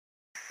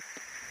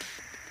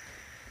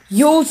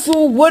Yo,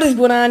 so what is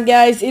going on,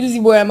 guys? It is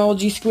your boy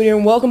MLG Squid here,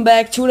 and welcome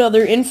back to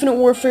another Infinite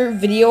Warfare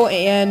video.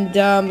 And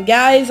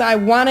guys, I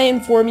want to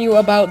inform you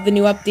about the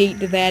new update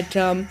that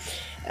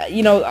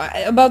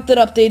about the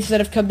updates that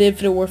have come to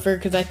Infinite Warfare,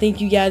 because I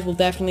think you guys will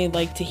definitely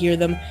like to hear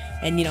them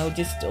and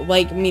just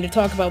like me to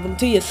talk about them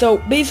to you. So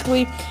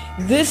basically,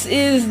 this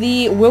is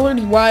the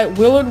Willard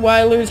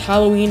Wyler's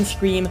Halloween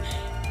Scream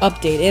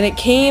update, and it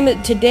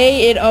came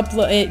today.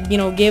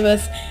 It gave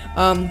us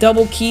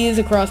double keys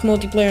across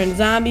multiplayer and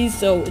zombies,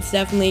 so it's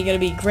definitely gonna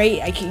be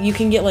great. You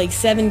can get like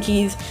 7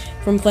 keys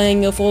from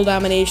playing a full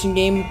domination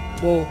game.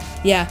 Well,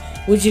 yeah,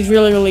 which is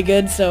really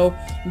good. So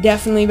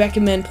definitely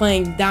recommend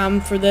playing Dom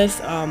for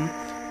this,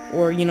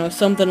 or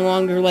something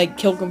longer like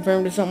Kill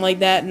Confirmed or something like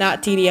that.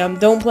 Not TDM.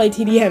 Don't play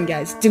TDM,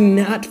 guys. Do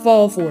not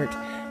fall for it.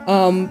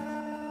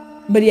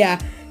 But yeah,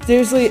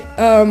 seriously,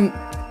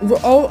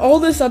 all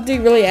this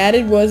update really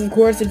added was, of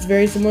course, it's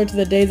very similar to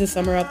the Days of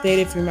Summer update,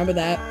 if you remember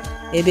that.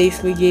 It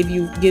basically gives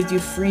you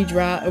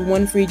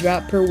one free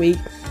drop per week,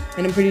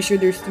 and I'm pretty sure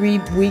there's 3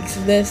 weeks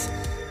of this.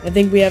 I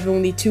think we have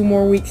only 2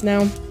 more weeks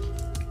now.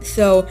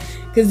 So,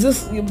 because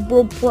this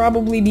will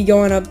probably be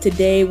going up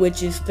today,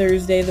 which is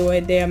Thursday,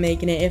 the day I'm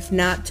making it. If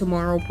not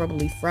tomorrow,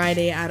 probably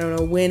Friday. I don't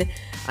know when.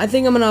 I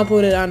think I'm gonna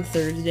upload it on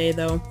Thursday,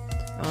 though.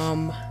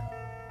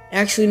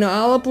 Actually, no,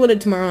 I'll upload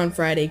it tomorrow on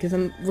Friday, because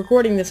I'm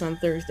recording this on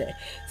Thursday.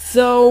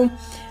 So,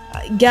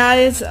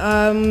 guys,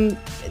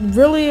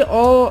 really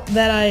all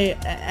that I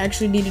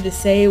actually needed to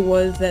say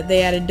was that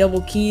they added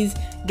double keys,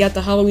 got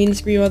the Halloween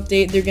Scream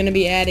update. They're going to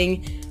be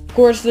adding, of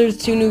course, there's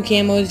 2 new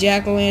camos,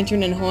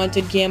 Jack-o'-lantern and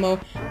Haunted camo.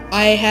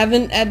 I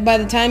haven't, by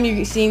the time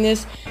you're seeing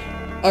this,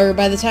 or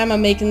by the time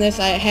I'm making this,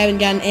 I haven't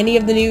gotten any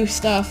of the new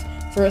stuff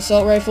for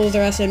assault rifles or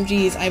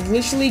SMGs. I've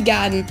literally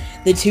gotten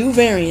the 2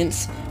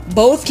 variants,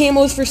 both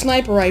camos for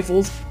sniper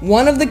rifles,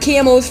 one of the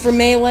camos for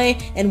melee,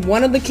 and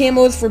one of the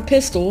camos for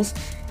pistols.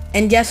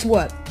 And guess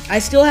what? I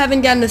still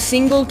haven't gotten a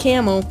single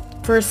camo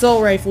for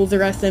assault rifles or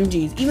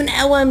SMGs. Even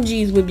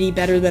LMGs would be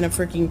better than a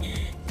freaking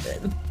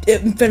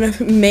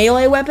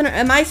melee weapon.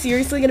 Am I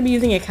seriously going to be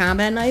using a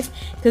combat knife?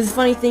 Because the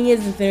funny thing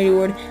is, Infinity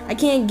Ward, I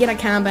can't get a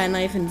combat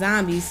knife in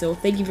zombies, so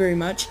thank you very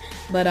much.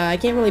 But I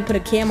can't really put a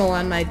camo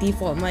on my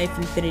default knife,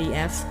 Infinity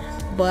S.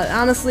 But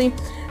honestly,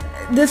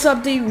 this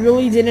update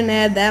really didn't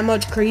add that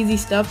much crazy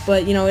stuff,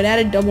 but it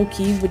added double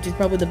keys, which is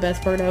probably the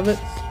best part of it.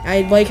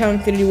 I like how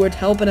Infinity Ward's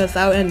helping us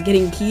out and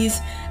getting keys.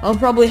 I'll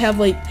probably have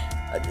like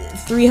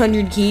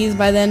 300 keys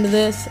by the end of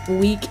this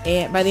week,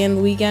 and by the end of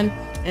the weekend,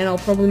 and I'll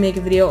probably make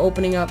a video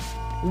opening up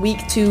week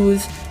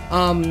 2's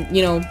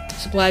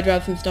supply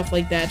drops and stuff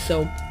like that.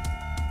 So,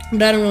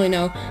 but I don't really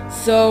know.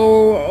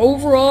 So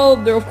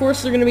overall, of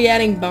course they're going to be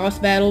adding boss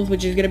battles,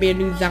 which is going to be a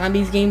new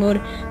zombies game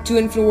mode to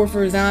Infinite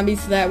Warfare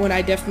Zombies. So that one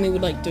I definitely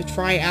would like to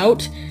try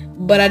out,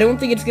 but I don't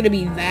think it's going to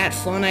be that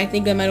fun. I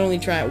think I might only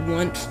try it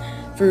once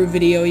for a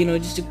video,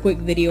 just a quick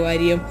video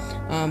idea,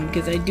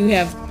 because I do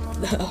have,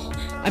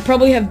 I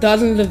probably have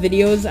dozens of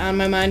videos on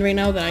my mind right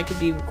now that I could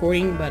be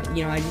recording, but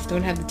I just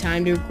don't have the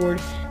time to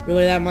record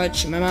really that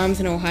much. My mom's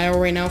in Ohio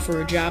right now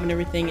for a job and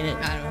everything, and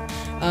I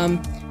don't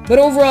know. But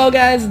overall,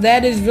 guys,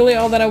 that is really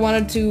all that I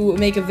wanted to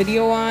make a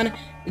video on,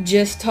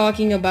 just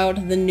talking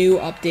about the new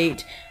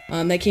update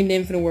that came to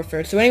Infinite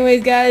Warfare. So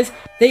anyways, guys,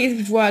 thank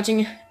you for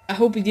watching. I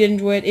hope you did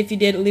enjoy it. If you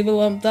did, leave a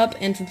thumbs up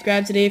and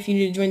subscribe today if you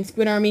need to join the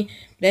Squid Army.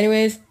 But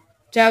anyways,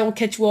 ciao, we'll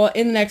catch you all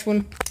in the next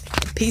one.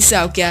 Peace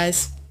out,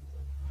 guys.